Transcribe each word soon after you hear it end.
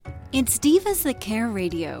It's Divas That Care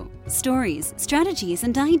Radio. Stories, strategies,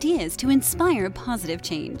 and ideas to inspire positive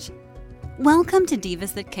change. Welcome to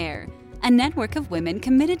Divas That Care, a network of women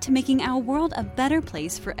committed to making our world a better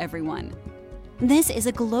place for everyone. This is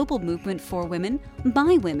a global movement for women,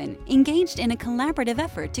 by women, engaged in a collaborative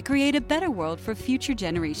effort to create a better world for future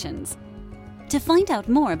generations. To find out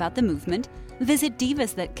more about the movement, visit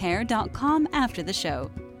divasthatcare.com after the show.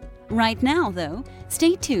 Right now, though,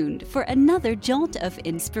 stay tuned for another jolt of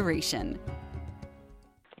inspiration.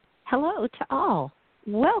 Hello to all.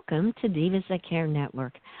 Welcome to Divas That Care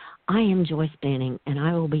Network. I am Joyce Banning, and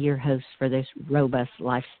I will be your host for this robust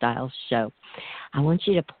lifestyle show. I want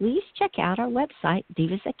you to please check out our website,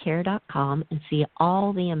 divasthatcare.com, and see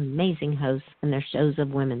all the amazing hosts and their shows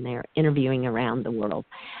of women there interviewing around the world.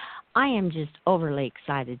 I am just overly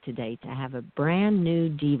excited today to have a brand new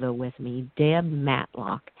diva with me, Deb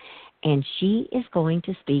Matlock, and she is going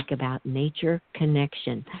to speak about nature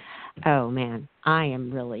connection. Oh, man, I am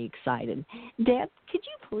really excited. Deb, could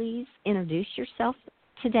you please introduce yourself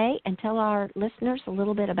today and tell our listeners a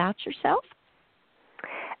little bit about yourself?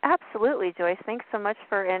 Absolutely, Joyce. Thanks so much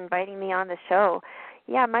for inviting me on the show.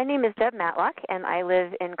 Yeah, my name is Deb Matlock, and I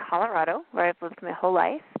live in Colorado, where I've lived my whole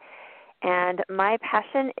life. And my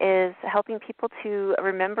passion is helping people to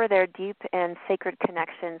remember their deep and sacred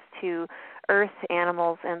connections to earth,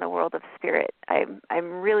 animals, and the world of spirit.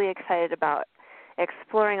 I'm really excited about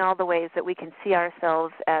exploring all the ways that we can see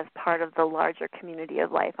ourselves as part of the larger community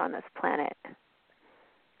of life on this planet.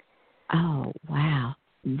 Oh, wow.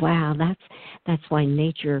 Wow, that's why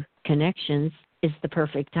Nature Connections is the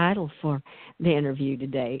perfect title for the interview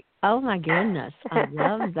today. Oh, my goodness. I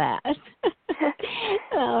love that.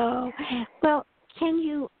 Oh, well, can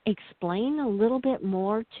you explain a little bit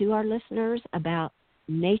more to our listeners about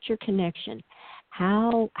nature connection?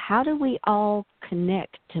 How do we all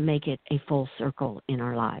connect to make it a full circle in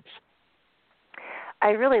our lives? I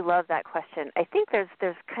really love that question. I think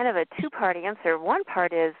there's kind of a two-part answer. One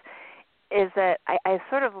part is that I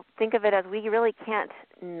sort of think of it as we really can't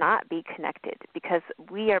not be connected because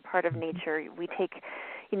we are part of nature. We take,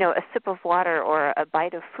 a sip of water or a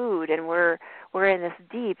bite of food, and we're in this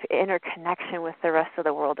deep interconnection with the rest of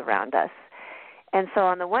the world around us. And so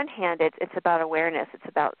on the one hand, it's about awareness. It's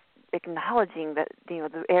about acknowledging that,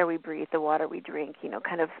 the air we breathe, the water we drink,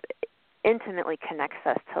 kind of intimately connects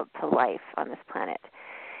us to life on this planet.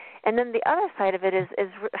 And then the other side of it is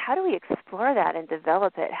how do we explore that and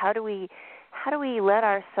develop it? How do we let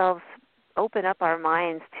ourselves open up our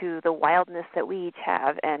minds to the wildness that we each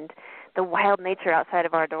have and the wild nature outside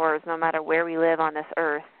of our doors, no matter where we live on this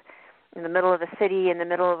earth, in the middle of a city, in the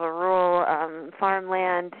middle of a rural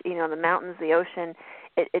farmland, the mountains, the ocean.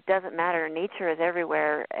 It doesn't matter. Nature is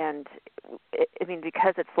everywhere, and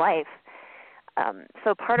because it's life.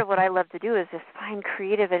 So part of what I love to do is just find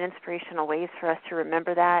creative and inspirational ways for us to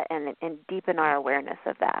remember that and deepen our awareness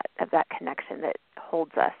of that connection that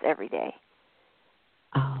holds us every day.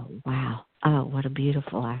 Oh, wow. Oh, what a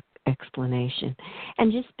beautiful explanation.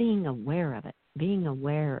 And just being aware of it, being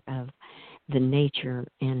aware of the nature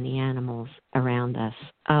and the animals around us.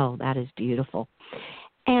 Oh, that is beautiful.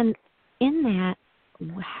 And in that,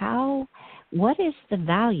 what is the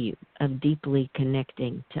value of deeply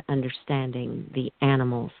connecting to understanding the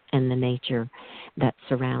animals and the nature that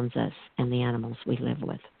surrounds us and the animals we live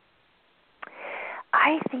with?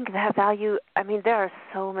 I think that value, there are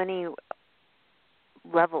so many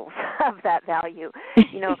levels of that value,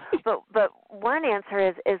 but one answer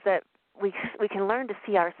is that we can learn to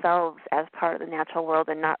see ourselves as part of the natural world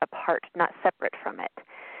and not separate from it.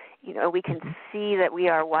 We can see that we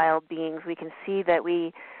are wild beings. We can see that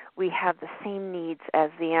we have the same needs as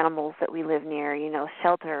the animals that we live near,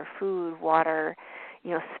 shelter, food, water,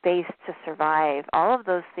 space to survive. All of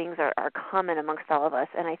those things are common amongst all of us.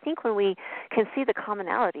 And I think when we can see the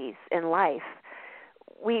commonalities in life,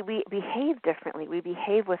 we behave differently. We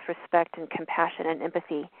behave with respect and compassion and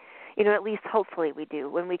empathy. At least hopefully we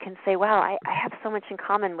do. When we can say, wow, I have so much in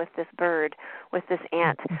common with this bird, with this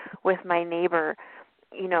ant, with my neighbor.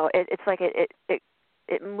 It's like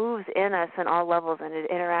it moves in us on all levels, and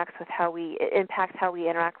it impacts how we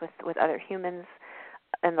interact with other humans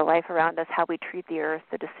and the life around us, how we treat the earth,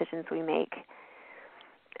 the decisions we make,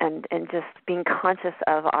 and just being conscious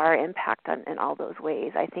of our impact in all those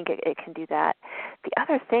ways. I think it can do that. The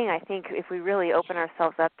other thing, I think, if we really open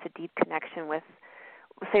ourselves up to deep connection with,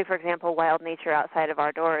 say, for example, wild nature outside of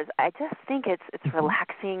our doors, I just think it's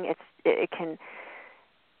relaxing. It can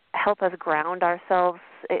help us ground ourselves.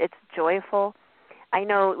 It's joyful. I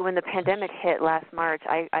know when the pandemic hit last March,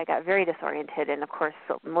 I got very disoriented, and of course,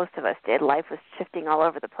 so most of us did. Life was shifting all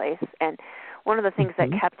over the place, and one of the things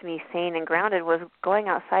Mm-hmm. that kept me sane and grounded was going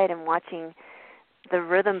outside and watching the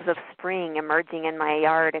rhythms of spring emerging in my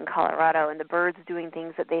yard in Colorado, and the birds doing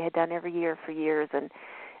things that they had done every year for years, and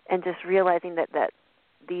just realizing that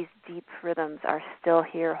these deep rhythms are still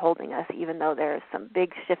here holding us, even though there's some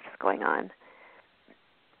big shifts going on.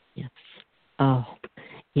 Yes. Oh,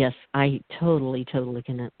 yes, I totally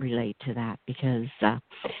can relate to that, because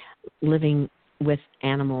living with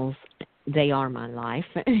animals, they are my life.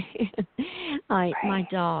 My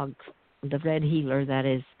dog, the Red Heeler that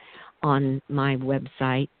is on my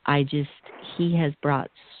website, he has brought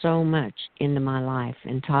so much into my life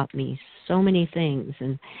and taught me so many things,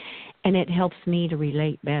 and it helps me to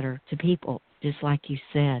relate better to people, just like you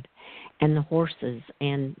said, and the horses,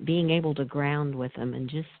 and being able to ground with them,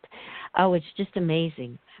 and it's just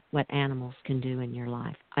amazing what animals can do in your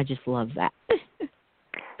life. I just love that.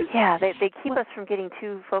 Yeah, they keep us from getting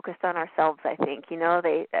too focused on ourselves, I think.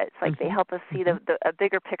 It's like they help us see a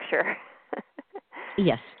bigger picture.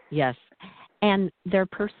 Yes. And their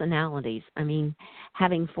personalities. I mean,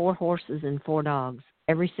 having 4 horses and 4 dogs,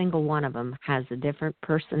 every single one of them has a different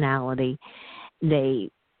personality. You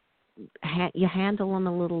handle them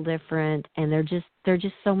a little different, and they're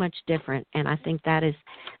just so much different. And I think that is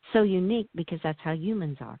so unique, because that's how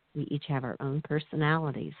humans are. We each have our own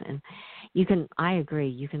personalities, and I agree,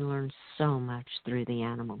 you can learn so much through the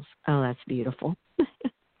animals. Oh, that's beautiful.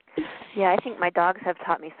 Yeah, I think my dogs have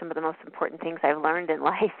taught me some of the most important things I've learned in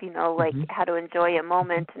life, like how to enjoy a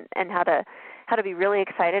moment, and how to be really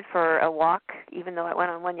excited for a walk, even though I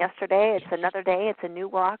went on one yesterday. It's another day, it's a new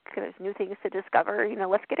walk, there's new things to discover.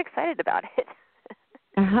 Let's get excited about it.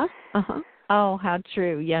 Oh, how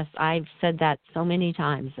true. Yes, I've said that so many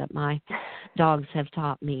times, that my dogs have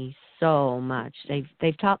taught me so much.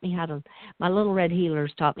 They've taught me my little Red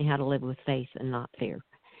Heelers taught me how to live with faith and not fear.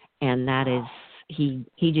 And that is, he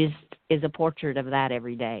just is a portrait of that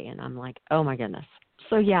every day. And I'm like, oh my goodness.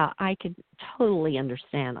 So yeah, I could totally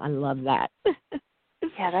understand. I love that.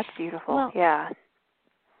 Yeah, that's beautiful. Well, yeah.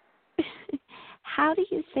 How do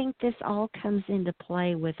you think this all comes into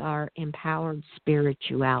play with our empowered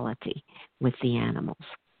spirituality with the animals?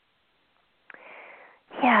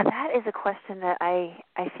 Yeah, that is a question that I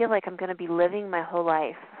feel like I'm going to be living my whole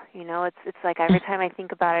life. It's like every time I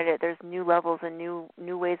think about it, there's new levels and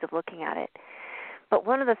new ways of looking at it. But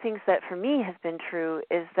one of the things that for me has been true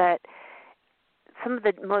is that some of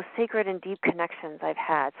the most sacred and deep connections I've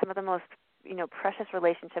had, some of the most precious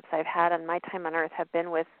relationships I've had on my time on Earth have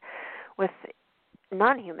been with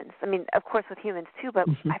non-humans. I mean, of course, with humans too, but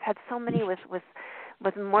I've had so many with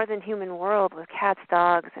more than human world, with cats,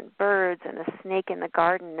 dogs, and birds, and a snake in the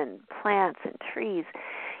garden, and plants and trees.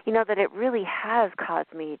 That it really has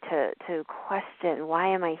caused me to question, why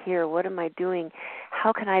am I here? What am I doing?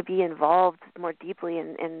 How can I be involved more deeply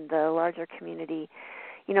in the larger community?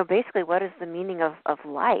 Basically, what is the meaning of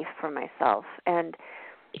life for myself? And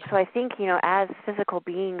so I think, as physical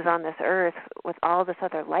beings on this earth with all this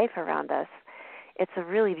other life around us, it's a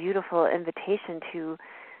really beautiful invitation to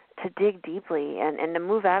dig deeply and to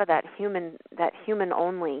move out of that human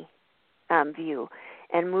only view,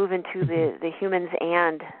 and move into the humans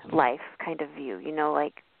and life kind of view,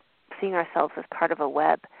 like seeing ourselves as part of a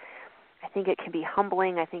web. I think it can be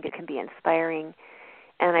humbling. I think it can be inspiring.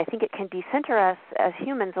 And I think it can decenter us as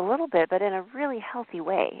humans a little bit, but in a really healthy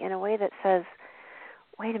way, in a way that says,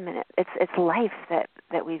 wait a minute, it's life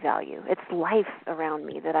that we value. It's life around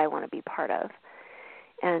me that I want to be part of.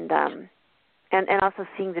 And also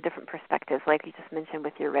seeing the different perspectives, like you just mentioned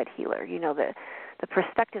with your Red Heeler, the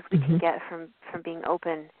perspectives we can get from being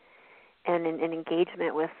open and in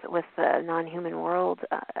engagement with the non-human world,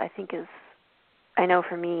 I think I know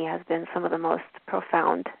for me, has been some of the most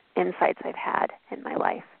profound insights I've had in my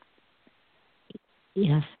life.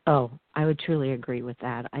 Yes. Oh, I would truly agree with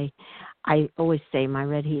that. I always say my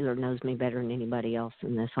Red Heeler knows me better than anybody else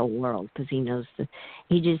in this whole world, because he knows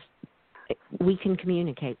we can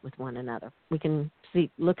communicate with one another. We can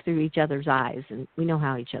look through each other's eyes, and we know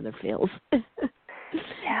how each other feels.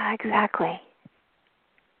 Yeah, exactly.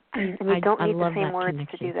 And you don't need the same words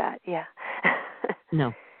to do that. Yeah.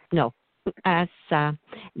 No. That's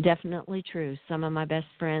definitely true. Some of my best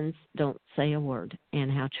friends don't say a word, and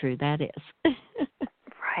how true that is.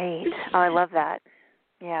 Right. Oh, I love that.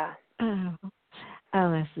 Yeah.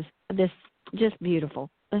 Oh, this just beautiful.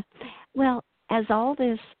 Well, as all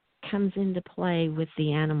this comes into play with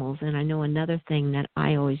the animals, and I know another thing that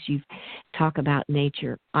you talk about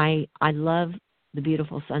nature. I love the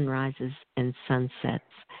beautiful sunrises and sunsets,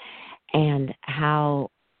 and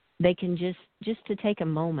how they can just to take a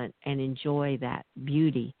moment and enjoy that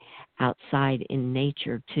beauty outside in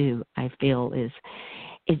nature too. I feel is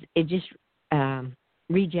it just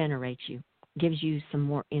regenerates you, gives you some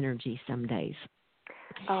more energy some days.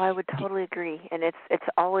 Oh, I would totally agree. And it's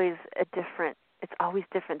always different. It's always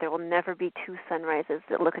different. There will never be two sunrises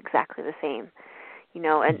that look exactly the same.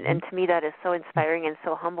 And to me that is so inspiring and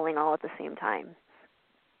so humbling all at the same time.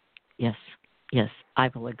 Yes, I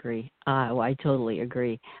will agree. I totally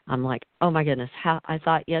agree. I'm like, oh my goodness, how I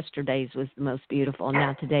thought yesterday's was the most beautiful, and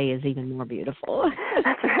now today is even more beautiful.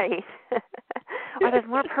 That's right. Or there's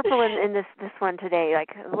more purple in this one today,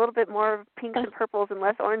 like a little bit more pinks and purples and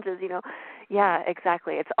less oranges. Yeah,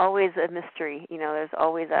 exactly. It's always a mystery. There's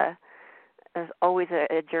always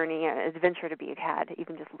a journey, an adventure to be had,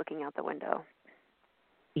 even just looking out the window.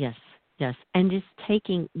 Yes, and just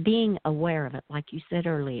being aware of it, like you said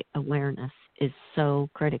earlier, awareness is so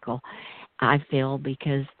critical, I feel,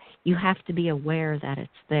 because you have to be aware that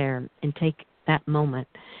it's there and take that moment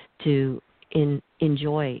to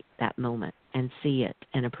enjoy that moment and see it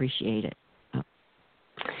and appreciate it.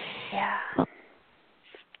 Yeah.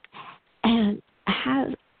 And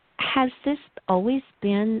has this always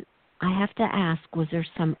been, I have to ask, was there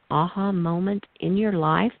some aha moment in your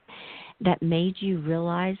life that made you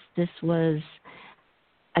realize this was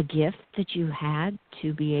a gift that you had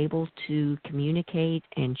to be able to communicate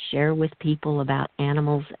and share with people about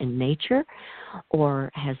animals and nature?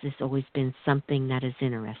 Or has this always been something that has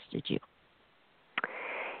interested you?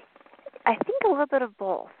 I think a little bit of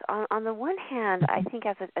both. On the one hand, I think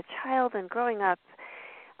as a child and growing up,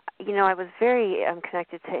 I was very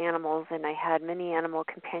connected to animals, and I had many animal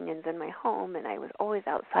companions in my home, and I was always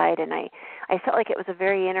outside, and I felt like it was a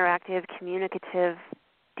very interactive, communicative,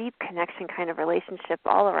 deep connection kind of relationship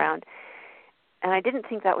all around. And I didn't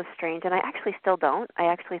think that was strange, and I actually still don't. I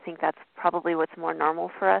actually think that's probably what's more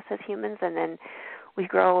normal for us as humans, and then we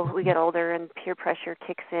get older, and peer pressure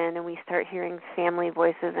kicks in, and we start hearing family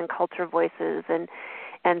voices and culture voices and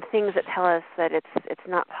things that tell us that it's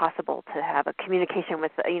not possible to have a communication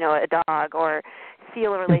with a dog or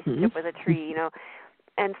feel a relationship with a tree.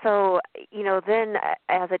 And so then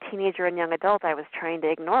as a teenager and young adult, I was trying to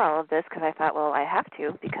ignore all of this because I thought, well, I have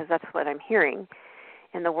to, because that's what I'm hearing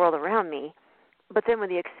in the world around me. But then when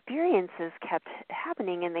the experiences kept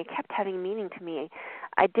happening and they kept having meaning to me,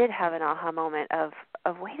 I did have an aha moment of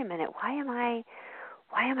wait a minute, why am I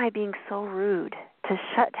being so rude to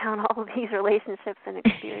shut down all of these relationships and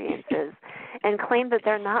experiences and claim that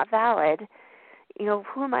they're not valid?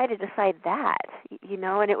 Who am I to decide that?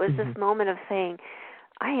 And it was this moment of saying,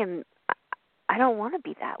 I don't want to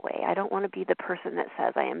be that way. I don't want to be the person that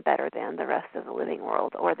says I am better than the rest of the living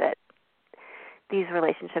world, or that these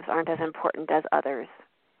relationships aren't as important as others.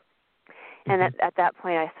 And at that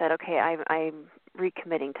point I said, okay, I'm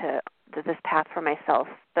recommitting to this path for myself,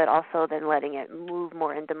 but also then letting it move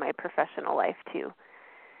more into my professional life too.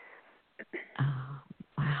 Oh,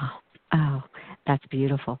 wow. Oh, that's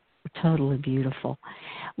beautiful. Totally beautiful.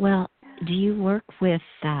 Well, do you work with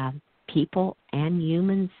people and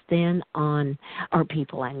humans then animals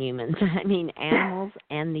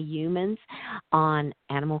and the humans on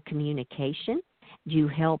animal communication? Do you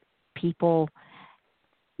help people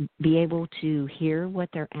be able to hear what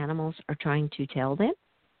their animals are trying to tell them?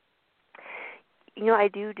 I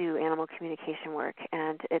do animal communication work,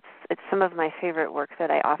 and it's some of my favorite work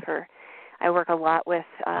that I offer. I work a lot with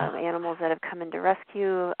animals that have come into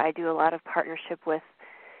rescue. I do a lot of partnership with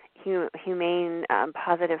humane,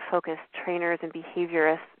 positive-focused trainers and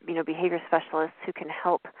behavior specialists who can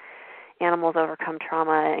help animals overcome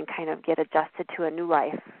trauma and kind of get adjusted to a new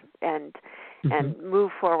life and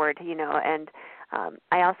move forward. And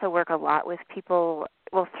I also work a lot with people,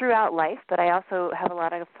 throughout life, but I also have a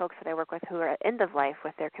lot of folks that I work with who are at end of life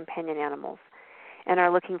with their companion animals and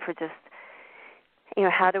are looking for just,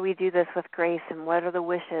 how do we do this with grace, and what are the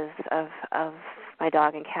wishes of my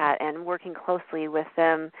dog and cat, and working closely with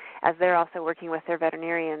them as they're also working with their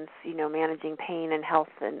veterinarians, managing pain and health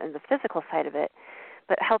and the physical side of it,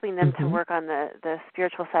 but helping them to work on the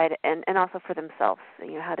spiritual side and also for themselves,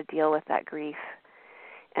 how to deal with that grief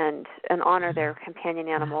and honor their companion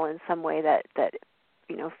animal in some way that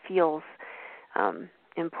feels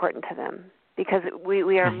important to them. Because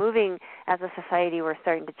we are moving as a society, we're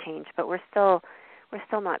starting to change, but we're still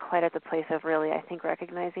not quite at the place of really, I think,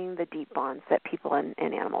 recognizing the deep bonds that people and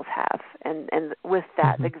animals have, and with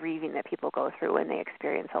that, the grieving that people go through when they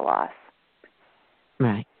experience a loss.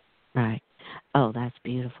 Right. Oh, that's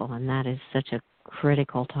beautiful, and that is such a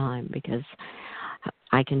critical time, because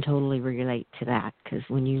I can totally relate to that, because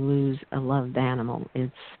when you lose a loved animal,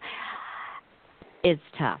 it's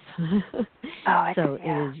tough. Oh, so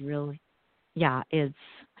it is really, it's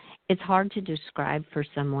it's hard to describe for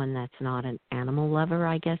someone that's not an animal lover,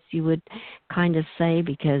 I guess you would kind of say,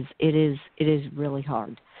 because it is really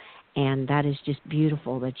hard. And that is just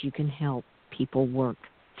beautiful that you can help people work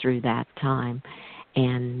through that time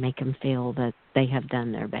and make them feel that they have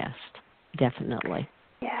done their best. Definitely.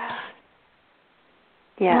 Yeah.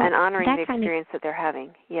 Yeah, well, and honoring the experience that they're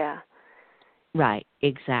having. Yeah. Right,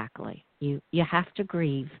 exactly. You have to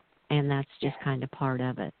grieve, and that's just kind of part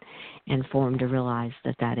of it. And for them to realize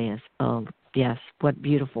that is, oh, yes, what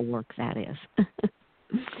beautiful work that is.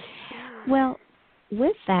 Well,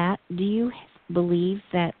 with that, do you believe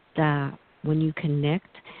that when you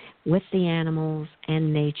connect with the animals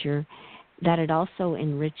and nature, that it also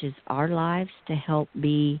enriches our lives to help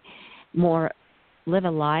live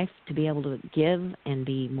a life to be able to give and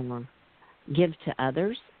give to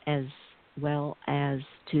others as well as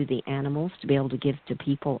to the animals, to be able to give to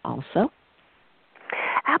people also?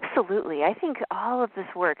 Absolutely. I think all of this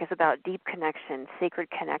work is about deep connection, sacred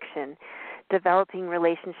connection, developing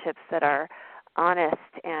relationships that are honest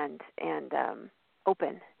and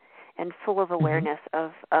open and full of awareness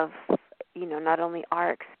of not only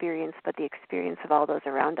our experience but the experience of all those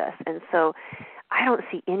around us. And so I don't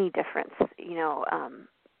see any difference.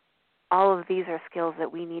 All of these are skills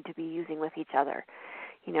that we need to be using with each other.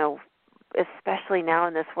 Especially now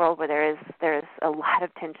in this world where there's a lot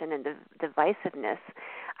of tension and divisiveness.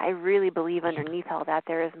 I really believe underneath all that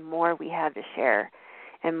there is more we have to share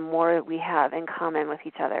and more we have in common with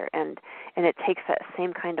each other. And it takes that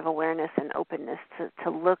same kind of awareness and openness to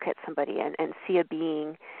look at somebody and see a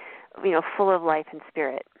being, full of life and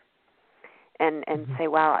spirit and say,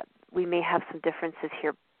 wow, we may have some differences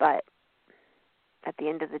here, but at the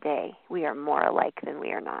end of the day, we are more alike than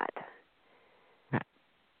we are not. Right.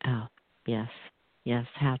 Oh, yes. Yes,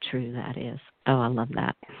 how true that is. Oh, I love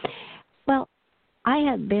that. Well, I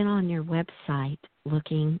have been on your website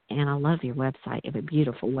looking, and I love your website. You have a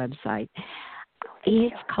beautiful website.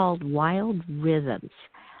 It's called Wild Rhythms.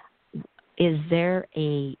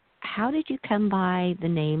 How did you come by the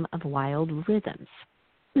name of Wild Rhythms?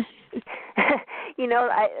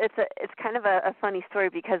 It's kind of a funny story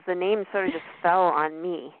because the name sort of just fell on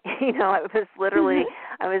me. I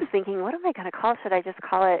was thinking, what am I going to call it? Should I just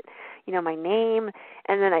call it, my name?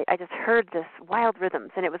 And then I just heard this Wild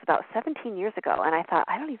Rhythms, and it was about 17 years ago, and I thought,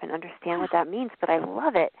 I don't even understand what that means, but I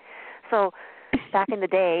love it. So back in the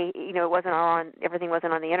day, everything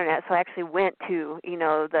wasn't on the internet, so I actually went to,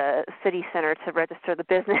 the city center to register the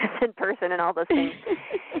business in person and all those things.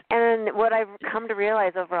 And what I've come to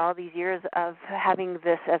realize over all these years of having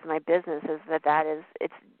this as my business is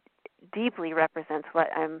it deeply represents what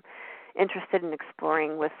I'm interested in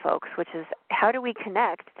exploring with folks, which is how do we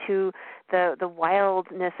connect to the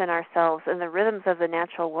wildness in ourselves and the rhythms of the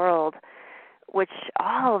natural world, which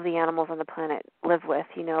all of the animals on the planet live with,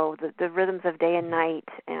 the rhythms of day and night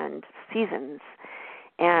and seasons.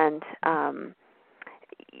 And,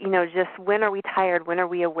 just when are we tired? When are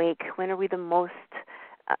we awake? When are we the most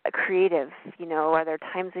creative? Are there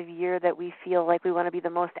times of year that we feel like we want to be the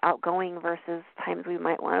most outgoing versus times we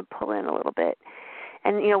might want to pull in a little bit?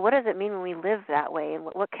 And, what does it mean when we live that way? And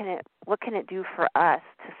what can it do for us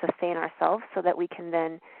to sustain ourselves so that we can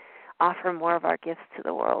then offer more of our gifts to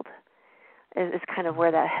the world? Is kind of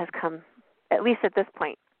where that has come, at least at this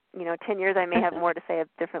point. 10 years I may have more to say it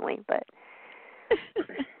differently, but.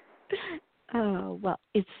 Oh, well,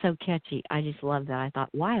 it's so catchy. I just love that. I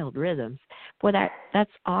thought, Wild Rhythms. Boy,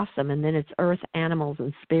 that's awesome. And then it's earth, animals,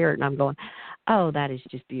 and spirit. And I'm going, oh, that is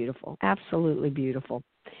just beautiful. Absolutely beautiful.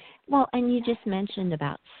 Well, and you just mentioned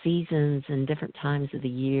about seasons and different times of the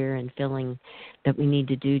year and feeling that we need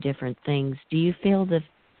to do different things. Do you feel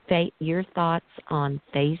your thoughts on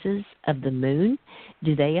phases of the moon,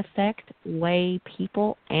 do they affect the way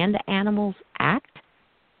people and animals act?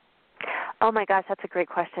 Oh my gosh, that's a great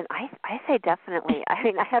question. I say definitely. I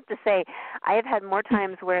mean, I have to say, I have had more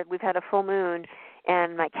times where we've had a full moon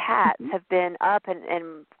and my cats have been up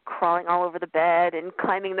and crawling all over the bed and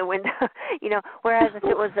climbing the window, whereas if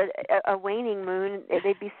it was a waning moon,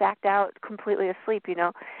 they'd be sacked out completely asleep,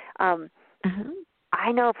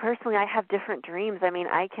 I know personally I have different dreams. I mean,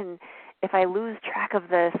 if I lose track of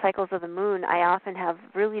the cycles of the moon, I often have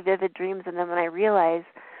really vivid dreams, and then when I realize,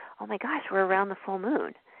 oh my gosh, we're around the full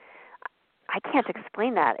moon, I can't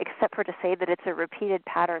explain that except for to say that it's a repeated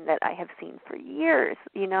pattern that I have seen for years,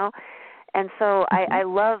 And so I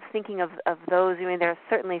love thinking of those. I mean, there are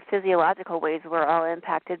certainly physiological ways we're all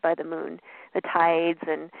impacted by the moon, the tides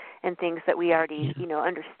and things that we already,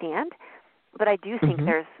 understand. But I do think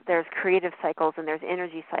there's creative cycles and there's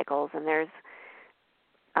energy cycles and there's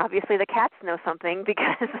obviously the cats know something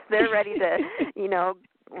because they're ready to,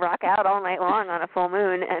 rock out all night long on a full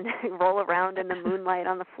moon and roll around in the moonlight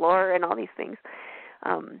on the floor and all these things.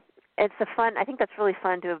 I think that's really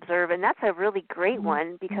fun to observe, and that's a really great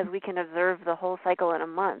one because we can observe the whole cycle in a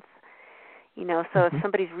month. So if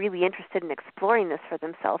somebody's really interested in exploring this for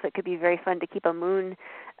themselves, it could be very fun to keep a moon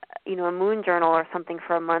journal or something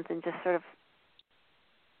for a month and just sort of,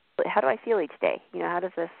 how do I feel each day? How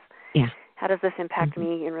does this impact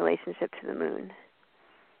me in relationship to the moon?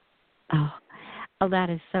 Oh, that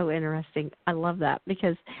is so interesting. I love that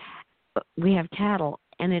because we have cattle,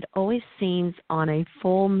 and it always seems on a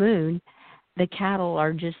full moon, the cattle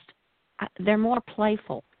are they're more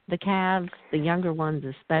playful. The calves, the younger ones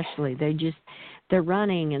especially, they're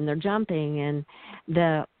running and they're jumping, and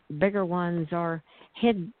the bigger ones are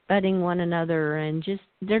head-butting one another, and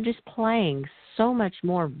they're just playing so much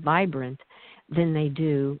more vibrant than they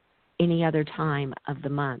do any other time of the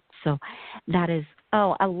month. So that is,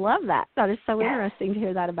 I love that. That is so interesting to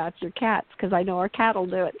hear that about your cats, because I know our cattle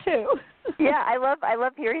do it too. Yeah, I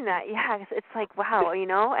love hearing that. Yeah, it's like, wow,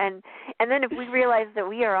 and then if we realize that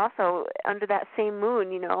we are also under that same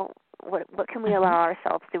moon, what can we allow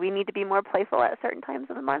ourselves? Do we need to be more playful at certain times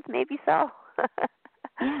of the month? Maybe so.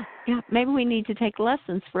 Yeah, maybe we need to take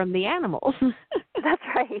lessons from the animals. That's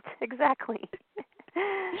right, exactly.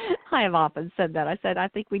 I have often said that. I said, I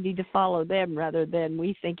think we need to follow them rather than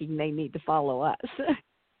we thinking they need to follow us.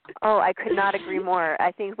 Oh, I could not agree more.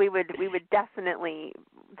 I think we would definitely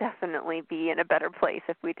be in a better place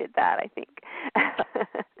if we did that, I think.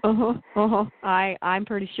 I'm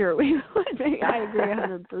pretty sure we would be. I agree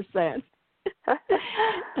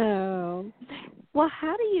 100%. Well,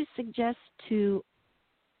 how do you suggest to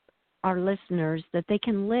our listeners that they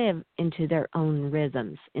can live into their own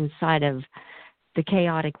rhythms inside of the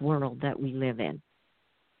chaotic world that we live in?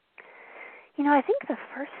 I think the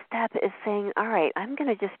first step is saying, all right, I'm going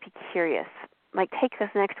to just be curious. Like, take this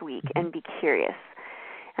next week and be curious.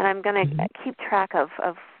 And I'm going to keep track of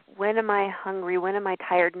when am I hungry, when am I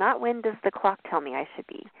tired, not when does the clock tell me I should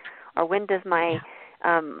be, or when does my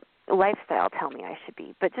lifestyle tell me I should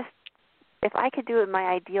be. But just, if I could do it my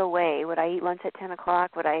ideal way, would I eat lunch at 10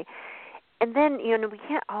 o'clock? And then, we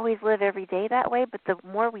can't always live every day that way, but the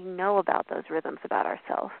more we know about those rhythms about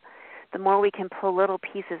ourselves, the more we can pull little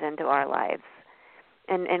pieces into our lives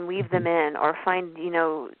and weave them in, or find,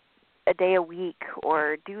 a day a week,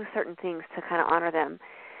 or do certain things to kind of honor them.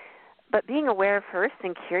 But being aware first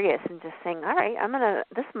and curious, and just saying, all right,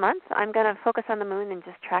 this month I'm going to focus on the moon and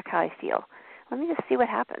just track how I feel. Let me just see what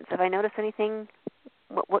happens. If I notice anything,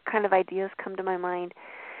 what kind of ideas come to my mind?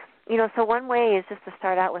 So one way is just to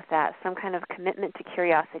start out with that, some kind of commitment to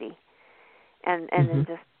curiosity, and then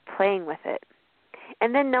just playing with it.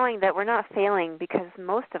 And then knowing that we're not failing, because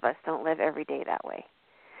most of us don't live every day that way.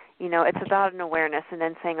 It's about an awareness, and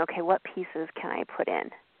then saying, okay, what pieces can I put in?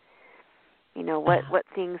 What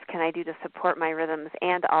things can I do to support my rhythms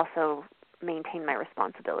and also maintain my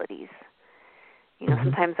responsibilities?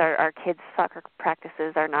 Sometimes our kids' soccer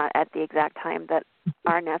practices are not at the exact time that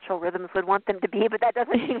our natural rhythms would want them to be, but that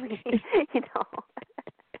doesn't mean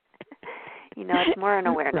it's more an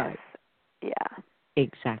awareness. Right. Yeah.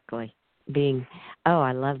 Exactly.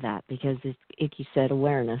 I love that, because like you said,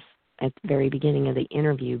 awareness at the very beginning of the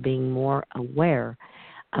interview, being more aware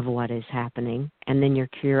of what is happening, and then your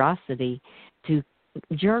curiosity to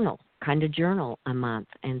journal a month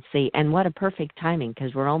and see. And what a perfect timing,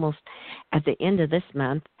 because we're almost at the end of this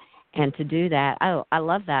month, and to do that, I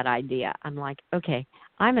love that idea. I'm like, okay,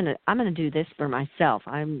 I'm gonna do this for myself.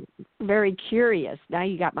 I'm very curious. Now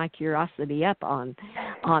you got my curiosity up on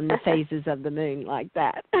the phases of the moon like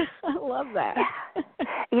that. I love that.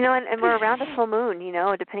 Yeah. And we're around a full moon,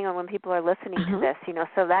 depending on when people are listening to this,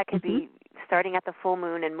 so that could be starting at the full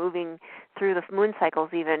moon and moving through the moon cycles,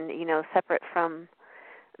 even, separate from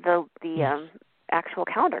the actual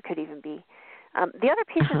calendar could even be. The other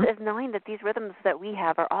piece is knowing that these rhythms that we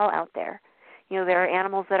have are all out there. There are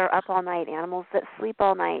animals that are up all night, animals that sleep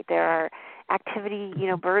all night. There are activity,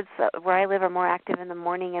 birds where I live are more active in the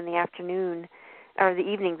morning and the afternoon, or the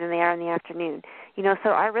evening, than they are in the afternoon. So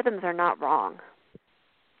our rhythms are not wrong.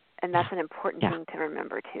 And that's an important thing to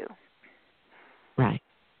remember, too. Right.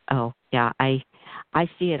 Oh, yeah. I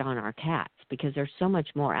see it on our cats, because they're so much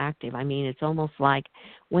more active. I mean, it's almost like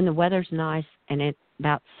when the weather's nice and it's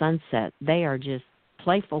about sunset, they are just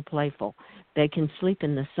playful. They can sleep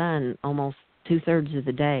in the sun almost 2/3 of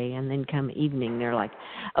the day, and then come evening, they're like,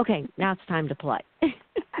 okay, now it's time to play.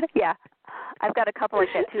 Yeah. I've got a couple like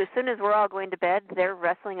that, too. As soon as we're all going to bed, they're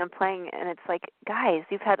wrestling and playing, and it's like, guys,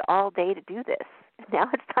 you've had all day to do this. Now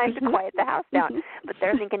it's time to quiet the house down. But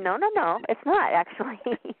they're thinking, no, it's not, actually.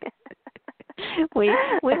 we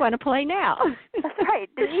want to play now. That's right.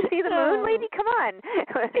 Didn't you see the moon, lady? Come on.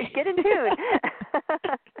 Get in tune.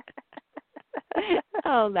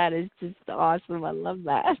 Oh, that is just awesome. I love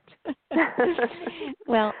that.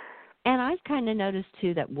 Well, and I've kind of noticed,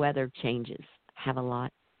 too, that weather changes have a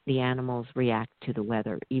lot. The animals react to the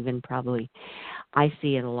weather. Even probably I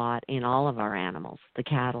see it a lot in all of our animals, the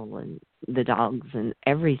cattle and the dogs and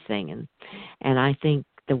everything. And I think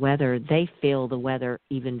the weather, they feel the weather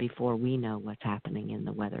even before we know what's happening in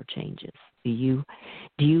the weather changes. Do you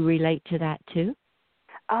relate to that, too?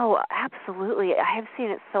 Oh, absolutely. I have seen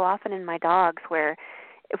it so often in my dogs where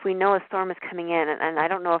if we know a storm is coming in, and I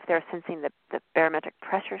don't know if they're sensing the barometric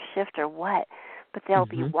pressure shift or what, but they'll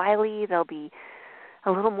be wily, they'll be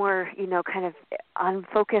a little more, kind of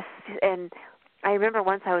unfocused. And I remember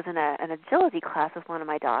once I was in an agility class with one of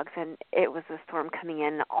my dogs, and it was a storm coming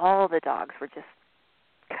in, and all the dogs were just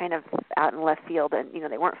kind of out in left field, and,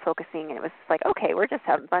 they weren't focusing, and it was like, okay, we're just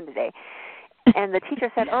having fun today. And the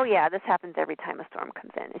teacher said, "Oh yeah, this happens every time a storm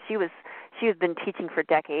comes in." And she had been teaching for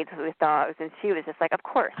decades with dogs, and she was just like, "Of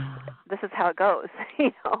course, this is how it goes."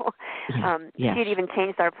 Yes. She had even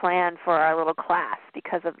changed our plan for our little class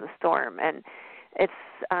because of the storm, and it's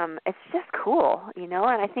just cool, And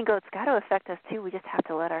I think it's got to affect us too. We just have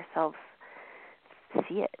to let ourselves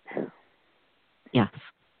see it. Yes,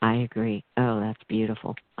 I agree. Oh, that's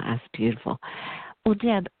beautiful. That's beautiful. Well,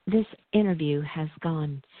 Deb, this interview has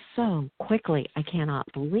gone so quickly. I cannot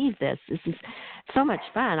believe this. This is so much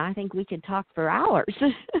fun. I think we could talk for hours.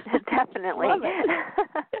 Definitely. Love it.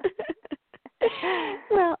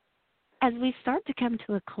 Well, as we start to come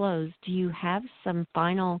to a close, do you have some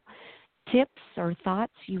final tips or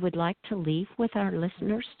thoughts you would like to leave with our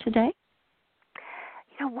listeners today?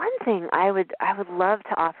 One thing I would love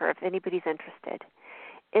to offer, if anybody's interested,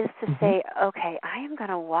 is to say, okay, I am going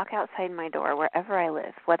to walk outside my door wherever I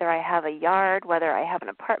live, whether I have a yard, whether I have an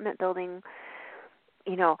apartment building,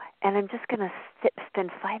 and I'm just going to spend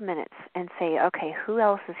 5 minutes and say, okay, who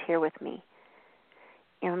else is here with me?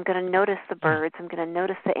 I'm going to notice the birds. I'm going to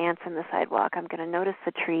notice the ants on the sidewalk. I'm going to notice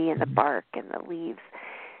the tree and the bark and the leaves,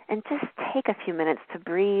 and just take a few minutes to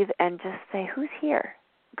breathe and just say, who's here?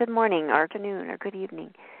 Good morning, or afternoon, or good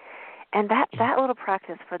evening. And that little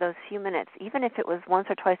practice for those few minutes, even if it was once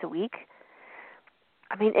or twice a week,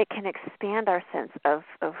 it can expand our sense of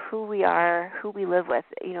who we are, who we live with.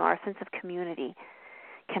 Our sense of community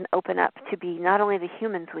can open up to be not only the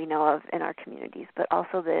humans we know of in our communities, but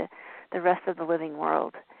also the rest of the living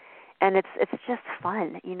world. And it's just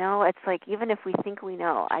fun, It's like even if we think we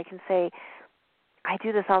know, I can say, I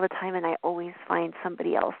do this all the time, and I always find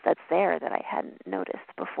somebody else that's there that I hadn't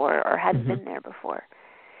noticed before or hadn't been there before.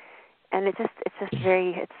 And it's just a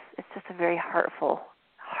very heartful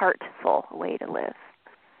way to live.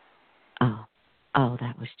 Oh,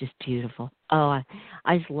 that was just beautiful. Oh,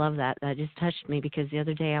 I just love that. That just touched me because the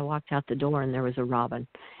other day I walked out the door and there was a robin,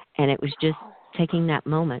 and it was just taking that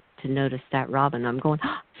moment to notice that robin. I'm going,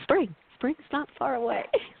 spring. Spring's not far away.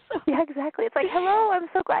 So. Yeah, exactly. It's like, hello, I'm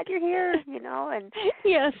so glad you're here, and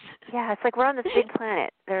yes. Yeah, it's like we're on this big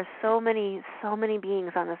planet. There's so many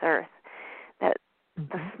beings on this earth that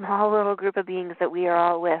the small little group of beings that we are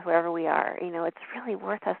all with, wherever we are, it's really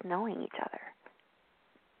worth us knowing each other.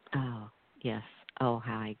 Oh, yes. Oh,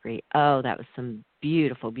 how I agree. Oh, that was some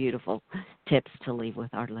beautiful, beautiful tips to leave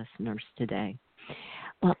with our listeners today.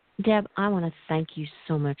 Well, Deb, I want to thank you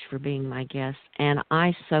so much for being my guest, and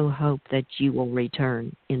I so hope that you will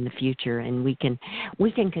return in the future and we can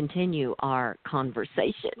continue our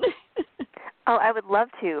conversation. Oh, I would love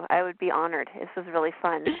to. I would be honored. This was really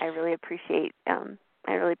fun. I really appreciate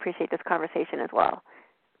this conversation as well.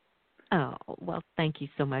 Oh, well, thank you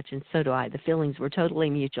so much, and so do I. The feelings were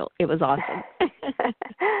totally mutual. It was awesome.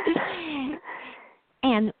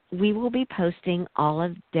 And we will be posting all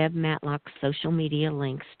of Deb Matlock's social media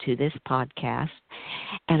links to this podcast.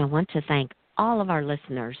 And I want to thank all of our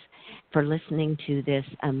listeners for listening to this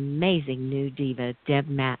amazing new diva, Deb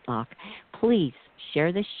Matlock. Please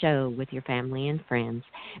share this show with your family and friends.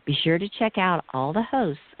 Be sure to check out all the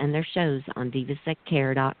hosts and their shows on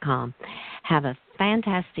divasthatcare.com. Have a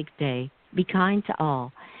fantastic day. Be kind to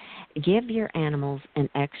all. Give your animals an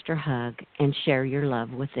extra hug and share your love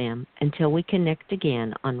with them. Until we connect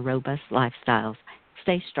again on Robust Lifestyles,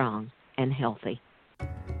 stay strong and healthy.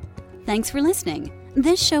 Thanks for listening.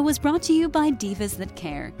 This show was brought to you by Divas That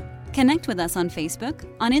Care. Connect with us on Facebook,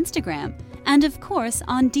 on Instagram, and of course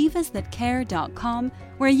on divasthatcare.com,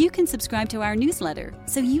 where you can subscribe to our newsletter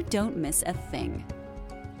so you don't miss a thing.